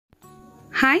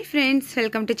Hi friends,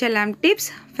 welcome to Chellam tips.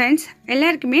 Friends,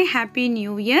 எல்லாருக்குமே happy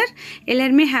new year.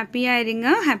 எல்லாருமே ஹாப்பியா இருங்க,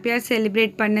 ஹாப்பியா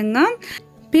செலிப்ரேட் பண்ணுங்க.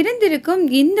 பிறந்திருக்கும்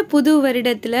இந்த புது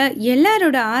வருடத்துல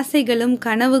எல்லாரோட ஆசைகளும்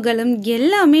கனவுகளும்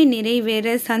எல்லாமே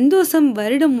நிறைவேற சந்தோஷம்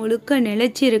வருடம் முழுக்க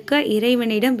நிலைச்சிருக்க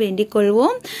இறைவனிடம் வேண்டிக்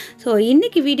கொள்வோம். ஸோ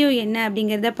இன்னைக்கு வீடியோ என்ன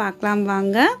அப்படிங்கிறத பார்க்கலாம்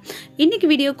வாங்க. இன்னைக்கு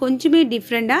வீடியோ கொஞ்சமே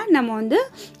டிஃப்ரெண்ட்டாக நம்ம வந்து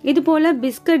இது போல்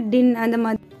பிஸ்கட் டின் அந்த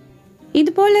மாதிரி இது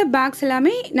போல் பாக்ஸ்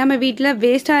எல்லாமே நம்ம வீட்டில்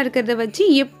வேஸ்ட்டாக இருக்கிறத வச்சு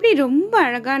எப்படி ரொம்ப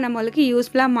அழகாக நம்மளுக்கு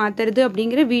யூஸ்ஃபுல்லாக மாற்றுறது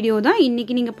அப்படிங்கிற வீடியோ தான்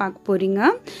இன்றைக்கி நீங்கள் பார்க்க போகிறீங்க.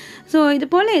 ஸோ இது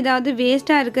போல் ஏதாவது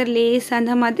வேஸ்ட்டாக இருக்கிற லேஸ்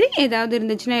அந்த மாதிரி ஏதாவது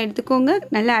இருந்துச்சுன்னா எடுத்துக்கோங்க.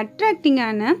 நல்ல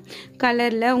அட்ராக்டிங்கான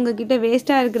கலரில் உங்கள்கிட்ட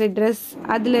வேஸ்ட்டாக இருக்கிற ட்ரெஸ்,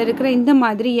 அதில் இருக்கிற இந்த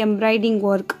மாதிரி எம்ப்ராய்டிங்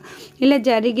ஒர்க் இல்லை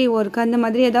ஜரிகை ஒர்க் அந்த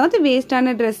மாதிரி ஏதாவது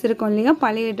வேஸ்ட்டான ட்ரெஸ் இருக்கும் இல்லையா,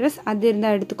 பழைய ட்ரெஸ் அது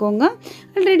இருந்தால் எடுத்துக்கோங்க.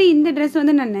 ஆல்ரெடி இந்த ட்ரெஸ்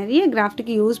வந்து நான் நிறைய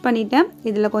கிராஃப்ட்டுக்கு யூஸ் பண்ணிட்டேன்.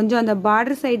 இதில் கொஞ்சம் அந்த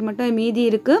பார்டர் சைடு மட்டும் மீதி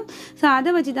இருக்குது. ஸோ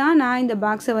அதை வச்சு தான் நான் இந்த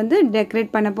பாக்ஸை வந்து டெக்கரேட்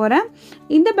பண்ண போகிறேன்.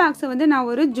 இந்த பாக்ஸை வந்து நான்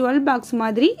ஒரு ஜுவல் பாக்ஸ்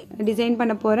மாதிரி டிசைன்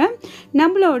பண்ண போகிறேன்.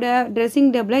 நம்மளோட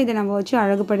ட்ரெஸ்ஸிங் டேபிளில் இதை நம்ம வச்சு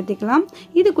அழகுபடுத்திக்கலாம்.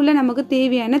 இதுக்குள்ளே நமக்கு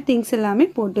தேவையான திங்ஸ் எல்லாமே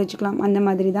போட்டு வச்சுக்கலாம். அந்த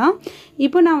மாதிரி தான்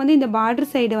இப்போ நான் வந்து இந்த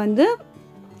பார்டர் சைடு வந்து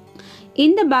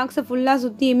இந்த பாக்ஸை ஃபுல்லாக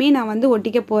சுற்றியுமே நான் வந்து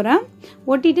ஒட்டிக்க போகிறேன்.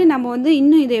 ஒட்டிட்டு நம்ம வந்து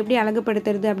இன்னும் இதை எப்படி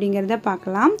அழகுபடுத்துறது அப்படிங்கிறத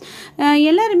பார்க்கலாம்.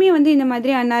 எல்லாருமே வந்து இந்த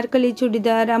மாதிரி அனார்கலி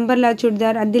சுடிதார், அம்பர்லா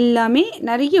சுடிதார் அது எல்லாமே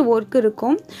நிறைய ஒர்க்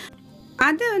இருக்கும்.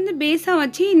 அதை வந்து பேஸாக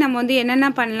வச்சு நம்ம வந்து என்னென்ன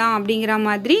பண்ணலாம் அப்படிங்கிற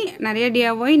மாதிரி நிறைய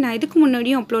டிஐஒய் நான் இதுக்கு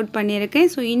முன்னாடியும் அப்லோட் பண்ணியிருக்கேன்.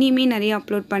 ஸோ இனிமே நிறைய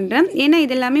அப்லோட் பண்ணுறேன். ஏன்னா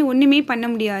இதெல்லாமே ஒன்றுமே பண்ண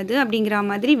முடியாது அப்படிங்கிற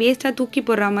மாதிரி வேஸ்ட்டாக தூக்கி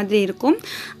போடுற மாதிரி இருக்கும்.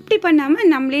 அப்படி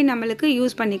பண்ணாமல் நம்மளுக்கு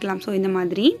யூஸ் பண்ணிக்கலாம். ஸோ இந்த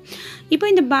மாதிரி இப்போ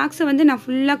இந்த பாக்ஸை வந்து நான்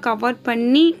ஃபுல்லாக கவர்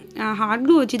பண்ணி ஹாட்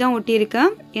க்ளூ வச்சு தான்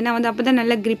ஒட்டியிருக்கேன். ஏன்னா வந்து அப்போ தான்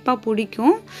நல்லா க்ரிப்பாக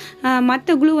பிடிக்கும்.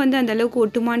 மற்ற க்ளூ வந்து அந்தளவுக்கு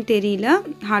ஒட்டுமான்னு தெரியல.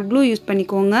 ஹாட் க்ளூ யூஸ்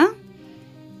பண்ணிக்கோங்க.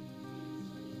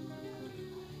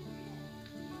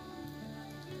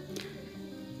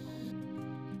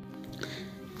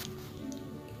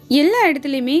 எல்லா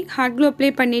இடத்துலையுமே ஹாட் க்ளூ அப்ளை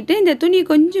பண்ணிவிட்டு இந்த துணியை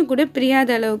கொஞ்சம் கூட பிரியாத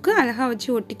அளவுக்கு அழகாக வச்சு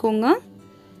ஒட்டிக்கோங்க.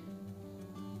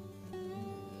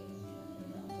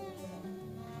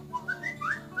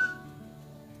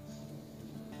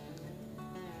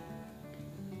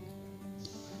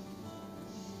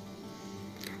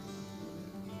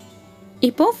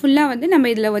 இப்போது ஃபுல்லாக வந்து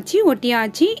நம்ம இதில் வச்சு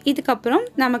ஒட்டியாச்சு. இதுக்கப்புறம்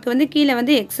நமக்கு வந்து கீழே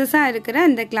வந்து எக்ஸஸாக இருக்கிற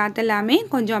அந்த கிளாத் எல்லாமே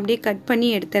கொஞ்சம் அப்படியே கட் பண்ணி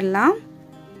எடுத்துடலாம்.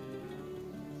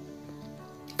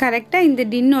 கரெக்டாக இந்த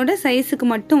டின்னோட சைஸுக்கு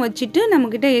மட்டும் வச்சுட்டு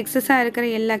நம்மக்கிட்ட எக்ஸஸாக இருக்கிற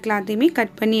எல்லா கிளாத்தையுமே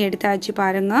கட் பண்ணி எடுத்தாச்சு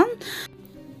பாருங்கள்.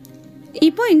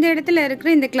 இப்போ இந்த இடத்துல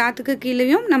இருக்கிற இந்த கிளாத்துக்கு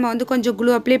கீழேயும் நம்ம வந்து கொஞ்சம்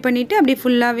க்ளூ அப்ளை பண்ணிவிட்டு அப்படியே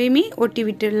ஃபுல்லாகவே ஒட்டி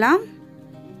விட்டுடலாம்.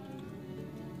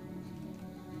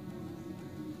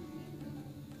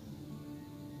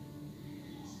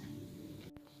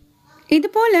 இது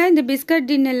போல் இந்த பிஸ்கட்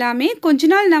டின் எல்லாமே கொஞ்ச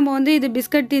நாள் நம்ம வந்து இது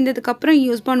பிஸ்கட் தீர்ந்ததுக்கப்புறம்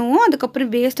யூஸ் பண்ணுவோம். அதுக்கப்புறம்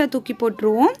வேஸ்ட்டாக தூக்கி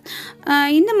போட்டுருவோம்.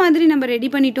 இந்த மாதிரி நம்ம ரெடி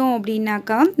பண்ணிட்டோம்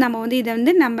அப்படின்னாக்கா நம்ம வந்து இதை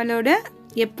வந்து நம்மளோட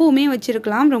எப்போவுமே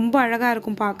வச்சுருக்கலாம். ரொம்ப அழகாக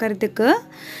இருக்கும் பார்க்குறதுக்கு.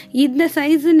 இந்த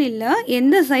சைஸுன்னு இல்லை,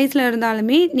 எந்த சைஸில்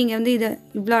இருந்தாலுமே நீங்கள் வந்து இதை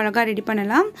இவ்வளோ அழகாக ரெடி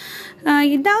பண்ணலாம்.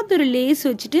 ஏதாவது ஒரு லேஸ்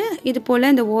வச்சுட்டு இது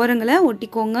போல் இந்த ஓரங்களை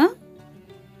ஒட்டிக்கோங்க.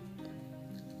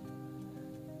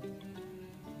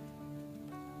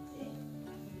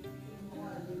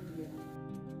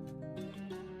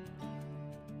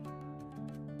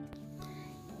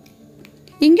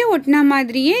 இங்கே ஒட்டினா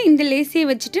மாதிரியே இந்த லேஸையை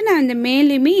வச்சுட்டு நான் இந்த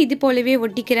மேலேயுமே இது போலவே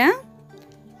ஒட்டிக்கிறேன்.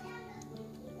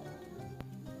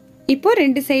 இப்போது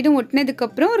ரெண்டு சைடும்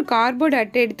ஒட்டினதுக்கப்புறம் ஒரு கார்ட்போர்டு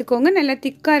அட்டை எடுத்துக்கோங்க. நல்லா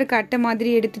திக்காக இருக்க அட்டை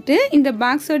மாதிரி எடுத்துகிட்டு இந்த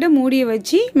பாக்ஸோட மூடியை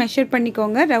வச்சு மெஷர்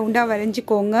பண்ணிக்கோங்க. ரவுண்டாக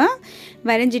வரைஞ்சிக்கோங்க.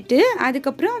 வரைஞ்சிட்டு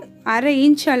அதுக்கப்புறம் 1/2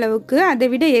 இன்ச் அளவுக்கு அதை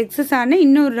விட எக்ஸஸான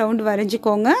இன்னொரு ரவுண்டு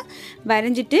வரைஞ்சிக்கோங்க.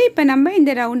 வரைஞ்சிட்டு இப்போ நம்ம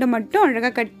இந்த ரவுண்டை மட்டும்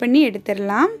அழகாக கட் பண்ணி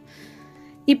எடுத்துடலாம்.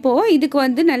 இப்போது இதுக்கு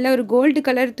வந்து நல்ல ஒரு கோல்டு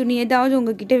கலர் துணி ஏதாவது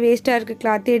உங்ககிட்ட வேஸ்ட்டாக இருக்க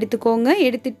கிளாத்து எடுத்துக்கோங்க.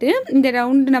 எடுத்துகிட்டு இந்த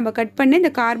ரவுண்டு நம்ம கட் பண்ணி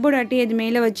இந்த கார்ட்போர்ட் அட்டையை இது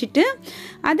மேலே வச்சுட்டு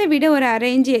அதை விட ஒரு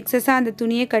 1/2 இன்ச் எக்ஸஸாக அந்த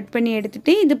துணியை கட் பண்ணி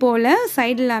எடுத்துகிட்டு இது போல்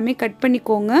சைடு எல்லாமே கட்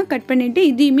பண்ணிக்கோங்க. கட் பண்ணிவிட்டு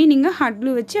இதையுமே நீங்கள் ஹாட்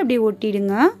க்ளூ வச்சு அப்படியே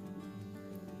ஒட்டிடுங்க.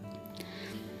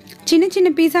 சின்ன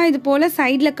சின்ன பீஸாக இது போல்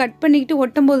சைடில் கட் பண்ணிக்கிட்டு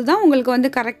ஒட்டும்போது தான் உங்களுக்கு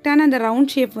வந்து கரெக்டான அந்த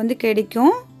ரவுண்ட் ஷேப் வந்து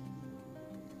கிடைக்கும்.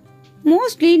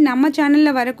 மோஸ்ட்லி நம்ம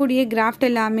சேனலில் வரக்கூடிய கிராஃப்ட்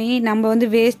எல்லாமே நம்ம வந்து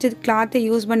வேஸ்ட்டு கிளாத்தை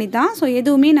யூஸ் பண்ணி தான். ஸோ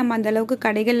எதுவுமே நம்ம அந்தளவுக்கு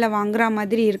கடைகளில் வாங்குற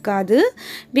மாதிரி இருக்காது.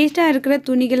 வேஸ்ட்டாக இருக்கிற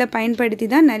துணிகளை பயன்படுத்தி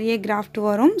தான் நிறைய கிராஃப்ட்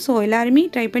வரும். ஸோ எல்லாருமே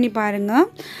ட்ரை பண்ணி பாருங்கள்.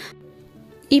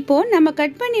 இப்போது நம்ம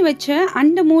கட் பண்ணி வச்ச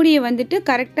அந்த மூடியை வந்துட்டு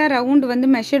கரெக்டாக ரவுண்டு வந்து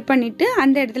மெஷர் பண்ணிவிட்டு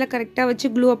அந்த இடத்துல கரெக்டாக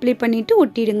வச்சு க்ளூ அப்ளை பண்ணிவிட்டு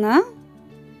ஒட்டிடுங்க.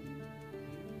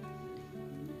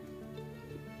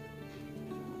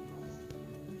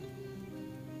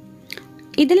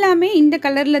 இதெல்லாமே இந்த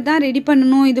கலரில் தான் ரெடி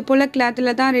பண்ணணும், இது போல் கிளாத்தில்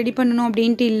தான் ரெடி பண்ணணும்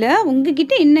அப்படின்ட்டு இல்லை.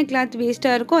 உங்ககிட்ட என்ன கிளாத்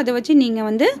வேஸ்ட்டாக இருக்கோ அதை வச்சு நீங்கள்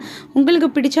வந்து உங்களுக்கு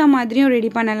பிடிச்ச மாதிரியும்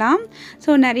ரெடி பண்ணலாம்.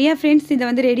 ஸோ நிறையா ஃப்ரெண்ட்ஸ் இதை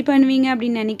வந்து ரெடி பண்ணுவீங்க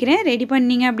அப்படின்னு நினைக்கிறேன். ரெடி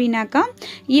பண்ணீங்க அப்படின்னாக்கா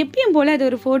எப்பயும் போல் அது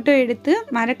ஒரு ஃபோட்டோ எடுத்து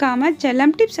மறக்காமல்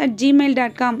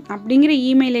chellamtips@gmail.com அப்படிங்கிற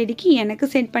இமெயில் ஐடிக்கு எனக்கு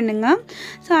சென்ட் பண்ணுங்கள்.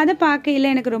 ஸோ அதை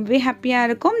பார்க்கையில் எனக்கு ரொம்பவே ஹாப்பியாக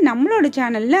இருக்கும். நம்மளோட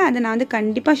சேனலில் அதை நான் வந்து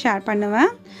கண்டிப்பாக ஷேர்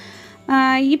பண்ணுவேன்.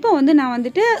 இப்போ வந்து நான்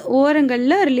வந்துட்டு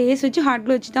ஓரங்களில் ஒரு லேஸ் வச்சு ஹாட்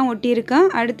க்ளூ வச்சு தான் ஒட்டியிருக்கேன்.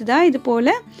 அடுத்ததாக இது போல்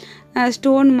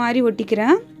ஸ்டோன் மாதிரி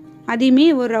ஒட்டிக்கிறேன். அதையுமே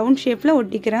ஒரு ரவுண்ட் ஷேப்பில்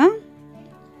ஒட்டிக்கிறேன்.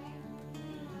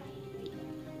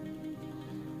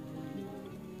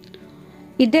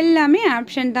 இதெல்லாமே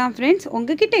ஆப்ஷன் தான் ஃப்ரெண்ட்ஸ்.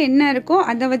 உங்ககிட்ட என்ன இருக்கோ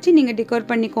அதை வச்சு நீங்கள் டெக்கோர்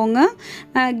பண்ணிக்கோங்க.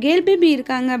 கேர்ள் பேபி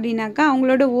இருக்காங்க அப்படின்னாக்கா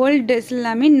அவங்களோட ஓல்டு ட்ரெஸ்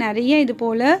எல்லாமே நிறைய இது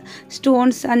போல்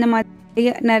ஸ்டோன்ஸ் அந்த மாதிரி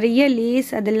நிறைய லேஸ்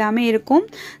அதெல்லாமே இருக்கும்.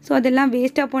 ஸோ அதெல்லாம்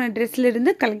வேஸ்ட்டாக போன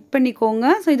ட்ரெஸ்லேருந்து கலெக்ட் பண்ணிக்கோங்க.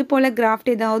 ஸோ இது போல்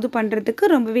கிராஃப்ட் ஏதாவது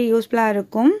பண்ணுறதுக்கு ரொம்பவே யூஸ்ஃபுல்லாக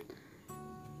இருக்கும்.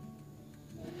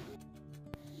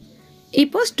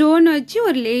 இப்போது ஸ்டோன் வச்சு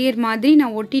ஒரு லேயர் மாதிரி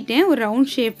நான் ஒட்டிட்டேன் ஒரு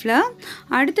ரவுண்ட் ஷேப்பில்.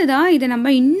 அடுத்ததாக இதை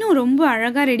நம்ம இன்னும் ரொம்ப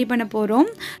அழகாக ரெடி பண்ண போகிறோம்.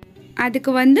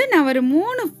 அதுக்கு வந்து நான் ஒரு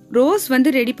 3 ரோஸ் வந்து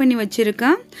ரெடி பண்ணி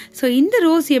வச்சுருக்கேன். ஸோ இந்த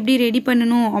ரோஸ் எப்படி ரெடி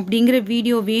பண்ணணும் அப்படிங்கிற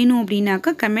வீடியோ வேணும்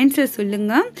அப்படின்னாக்கா கமெண்ட்ஸில்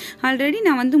சொல்லுங்கள். ஆல்ரெடி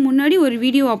நான் வந்து முன்னாடி ஒரு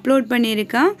வீடியோ அப்லோட்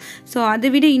பண்ணியிருக்கேன். ஸோ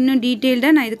அதை விட இன்னும்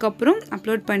டீட்டெயில்டாக நான் இதுக்கப்புறம்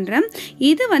அப்லோட் பண்ணுறேன்.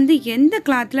 இது வந்து எந்த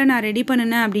கிளாத்தில் நான் ரெடி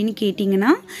பண்ணினேன் அப்படின்னு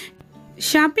கேட்டிங்கன்னா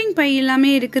ஷாப்பிங் பை எல்லாமே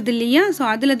இருக்குது இல்லையா, ஸோ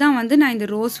அதில் தான் வந்து நான் இந்த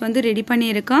ரோஸ் வந்து ரெடி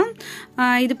பண்ணியிருக்கேன்.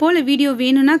 இது போல் வீடியோ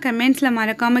வேணும்னா கமெண்ட்ஸில்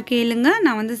மறக்காமல் கேளுங்க,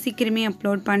 நான் வந்து சீக்கிரமே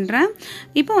அப்லோட் பண்ணுறேன்.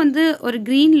 இப்போ வந்து ஒரு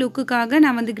க்ரீன் லுக்குக்காக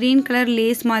நான் வந்து க்ரீன் கலர்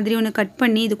லேஸ் மாதிரி ஒன்று கட்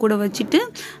பண்ணி இது கூட வச்சுட்டு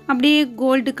அப்படியே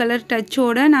கோல்டு கலர்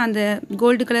டச்சோடு நான் அந்த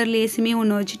கோல்டு கலர் லேஸுமே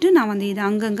ஒன்று வச்சுட்டு நான் வந்து இதை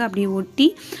அங்கங்கே அப்படியே ஒட்டி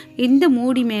இந்த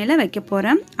மூடி மேலே வைக்க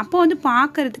போகிறேன். அப்போ வந்து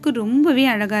பார்க்குறதுக்கு ரொம்பவே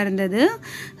அழகாக இருந்தது.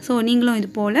 ஸோ நீங்களும்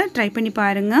இது போல் ட்ரை பண்ணி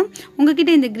பாருங்கள்.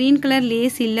 உங்கள்கிட்ட இந்த க்ரீன் கலர்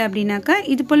லேஸ் இல்லை அப்படின்னாக்கா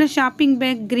இது போல் ஷாப்பிங்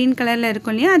பேக் க்ரீன் கலரில்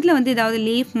இருக்கும் இல்லையா, அதில் வந்து ஏதாவது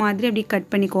லீஃப் மாதிரி அப்படி கட்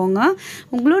பண்ணிக்கோங்க.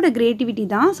 உங்களோட க்ரியேட்டிவிட்டி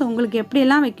தான். ஸோ உங்களுக்கு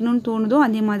எப்படியெல்லாம் வைக்கணும்னு தோணுதோ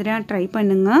அதே மாதிரியாக ட்ரை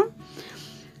பண்ணுங்கள்.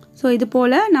 ஸோ இது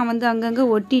போல் நான் வந்து அங்கங்கே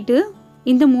ஒட்டிட்டு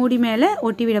இந்த மூடி மேலே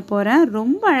ஒட்டி விட போகிறேன்.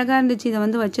 ரொம்ப அழகாக இருந்துச்சு. இதை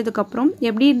வந்து வச்சதுக்கப்புறம்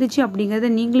எப்படி இருந்துச்சு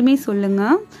அப்படிங்கிறத நீங்களுமே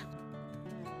சொல்லுங்கள்.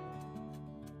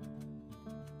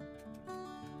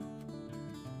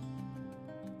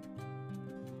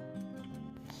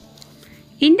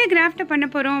 இந்த கிராஃப்ட்டை பண்ண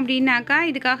போகிறோம் அப்படின்னாக்கா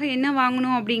இதுக்காக என்ன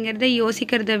வாங்கணும் அப்படிங்கிறத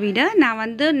யோசிக்கிறத விட நான்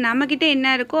வந்து நம்மக்கிட்ட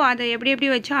என்ன இருக்கோ அதை எப்படி எப்படி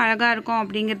வச்சா அழகாக இருக்கும்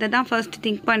அப்படிங்கிறத தான் ஃபர்ஸ்ட்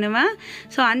திங்க் பண்ணுவேன்.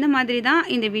 ஸோ அந்த மாதிரி தான்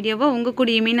இந்த வீடியோவை உங்கள்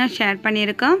கூடயுமே நான் ஷேர்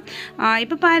பண்ணியிருக்கேன்.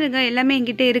 இப்போ பாருங்கள், எல்லாமே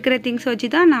என்கிட்ட இருக்கிற திங்ஸ் வச்சு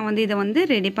தான் நான் வந்து இதை வந்து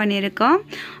ரெடி பண்ணியிருக்கேன்.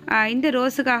 இந்த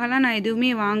ரோஸுக்காகலாம் நான்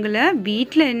எதுவுமே வாங்கலை.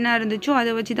 வீட்டில் என்ன இருந்துச்சோ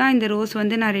அதை வச்சு தான் இந்த ரோஸ்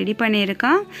வந்து நான் ரெடி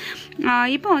பண்ணியிருக்கேன்.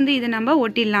 இப்போ வந்து இதை நம்ம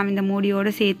ஒட்டிடலாம் இந்த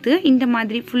மூடியோடு சேர்த்து. இந்த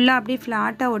மாதிரி ஃபுல்லாக அப்படியே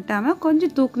ஃப்ளாட்டாக ஒட்டாமல் கொஞ்சம்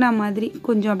தூக்குனா மாதிரி,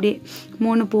 கொஞ்சம் அப்படியே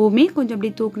 3 பூவுமே கொஞ்சம்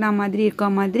அப்படியே தூக்குனா மாதிரி இருக்க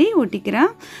மாதிரி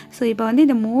ஒட்டிக்கிறேன். ஸோ இப்போ வந்து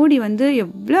இந்த மூடி வந்து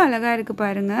எவ்வளோ அழகாக இருக்குது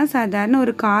பாருங்கள். சாதாரண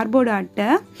ஒரு கார்ட்போர்டு அட்டை,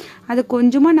 அது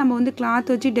கொஞ்சமாக நம்ம வந்து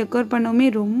கிளாத் வச்சு டெக்கோர் பண்ணோமே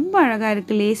ரொம்ப அழகாக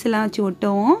இருக்குது. லேஸ்லாம் வச்சு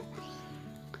ஒட்டவும்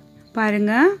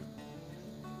பாருங்கள்.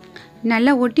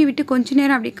 நல்லா ஒட்டி விட்டு கொஞ்ச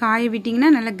நேரம் அப்படியே காய விட்டிங்கன்னா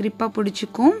நல்லா க்ரிப்பாக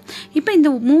பிடிச்சிக்கும். இப்போ இந்த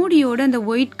மூடியோட அந்த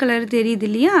ஒயிட் கலர் தெரியுது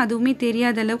இல்லையா, அதுவுமே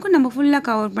தெரியாத அளவுக்கு நம்ம ஃபுல்லாக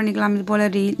கவர் பண்ணிக்கலாம் இது போல்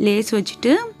லேஸ்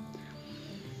வச்சுட்டு.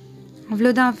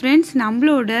 அவ்வளோதான் ஃப்ரெண்ட்ஸ்,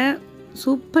 நம்மளோட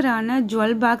சூப்பரான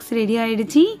ஜுவல் பாக்ஸ் ரெடி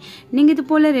ஆகிடுச்சு. நீங்கள் இது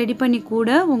போல் ரெடி பண்ணி கூட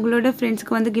உங்களோட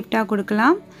ஃப்ரெண்ட்ஸ்க்கு வந்து கிஃப்டாக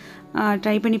கொடுக்கலாம்.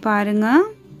 ட்ரை பண்ணி பாருங்கள்.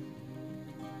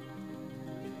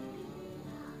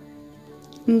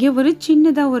 இங்கே ஒரு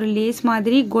சின்னதாக ஒரு லேஸ்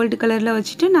மாதிரி கோல்டு கலரில்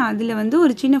வச்சுட்டு நான் அதில் வந்து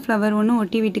ஒரு சின்ன ஃப்ளவர் ஒன்று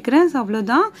ஒட்டி விட்டுக்கிறேன். ஸோ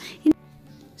அவ்வளோதான்.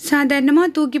 சாதாரணமாக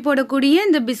தூக்கி போடக்கூடிய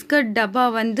இந்த பிஸ்கட் டப்பா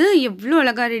வந்து எவ்வளோ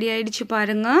அழகாக ரெடி ஆகிடுச்சு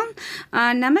பாருங்கள்.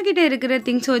 நம்மக்கிட்ட இருக்கிற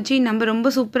திங்ஸ் வச்சு நம்ம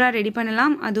ரொம்ப சூப்பராக ரெடி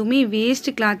பண்ணலாம். அதுவுமே வேஸ்ட்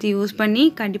கிளாத் யூஸ் பண்ணி.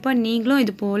 கண்டிப்பாக நீங்களும்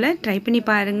இது போல் ட்ரை பண்ணி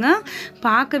பாருங்கள்.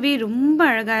 பார்க்கவே ரொம்ப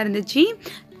அழகாக இருந்துச்சு.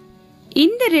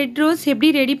 இந்த ரெட் ரோஸ் எப்படி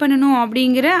ரெடி பண்ணணும்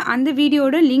அப்படிங்கிற அந்த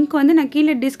வீடியோட லிங்க் வந்து நான்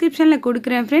கீழே டிஸ்கிரிப்ஷனில்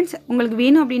கொடுக்குறேன் ஃப்ரெண்ட்ஸ். உங்களுக்கு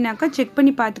வேணும் அப்படின்னாக்கா செக்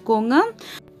பண்ணி பார்த்துக்கோங்க.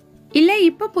 இல்லை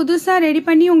இப்போ புதுசாக ரெடி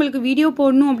பண்ணி உங்களுக்கு வீடியோ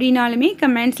போடணும் அப்படின்னாலுமே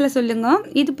கமெண்ட்ஸில் சொல்லுங்கள்.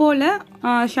 இது போல்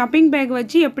ஷாப்பிங் பேக்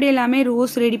வச்சு எப்படி எல்லாமே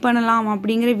ரோஸ் ரெடி பண்ணலாம்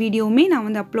அப்படிங்கிற வீடியோவுமே நான்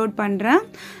வந்து அப்லோட் பண்ணுறேன்.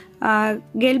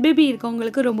 கேர்ள் பேபி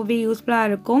இருக்கவங்களுக்கு ரொம்பவே யூஸ்ஃபுல்லாக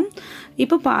இருக்கும்.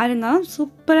 இப்போ பாருங்கள்,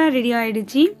 சூப்பராக ரெடி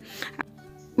ஆகிடுச்சு.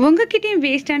 உங்ககிட்டயும்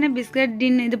வேஸ்ட்டான பிஸ்கட்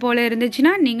டின் இது போல்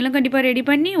இருந்துச்சுன்னா நீங்களும் கண்டிப்பாக ரெடி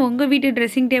பண்ணி உங்கள் வீட்டு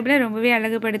ட்ரெஸ்ஸிங் டேபிளை ரொம்பவே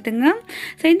அழகுபடுத்துங்க.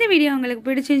 ஸோ இந்த வீடியோ உங்களுக்கு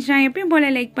பிடிச்சிருந்துச்சுன்னா எப்பயும் போல்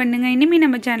லைக் பண்ணுங்கள். இனிமேல்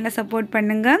நம்ம சேனலை சப்போர்ட்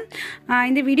பண்ணுங்கள்.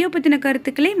 இந்த வீடியோ பற்றின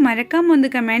கருத்துக்களை மறக்காமல்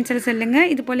வந்து கமெண்ட்ஸில் சொல்லுங்கள்.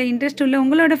 இது போல் இன்ட்ரெஸ்ட் உள்ள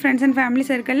உங்களோட ஃப்ரெண்ட்ஸ் அண்ட் ஃபேமிலி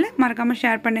சர்க்கிளில் மறக்காமல்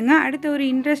ஷேர் பண்ணுங்கள். அடுத்த ஒரு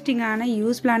இன்ட்ரெஸ்டிங்கான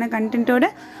யூஸ்ஃபுல்லான கண்டென்ட்டோட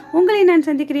உங்களை நான்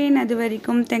சந்திக்கிறேன். அது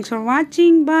வரைக்கும் தேங்க்ஸ் ஃபார்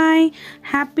வாட்சிங். பாய்.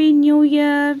 Happy new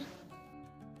year.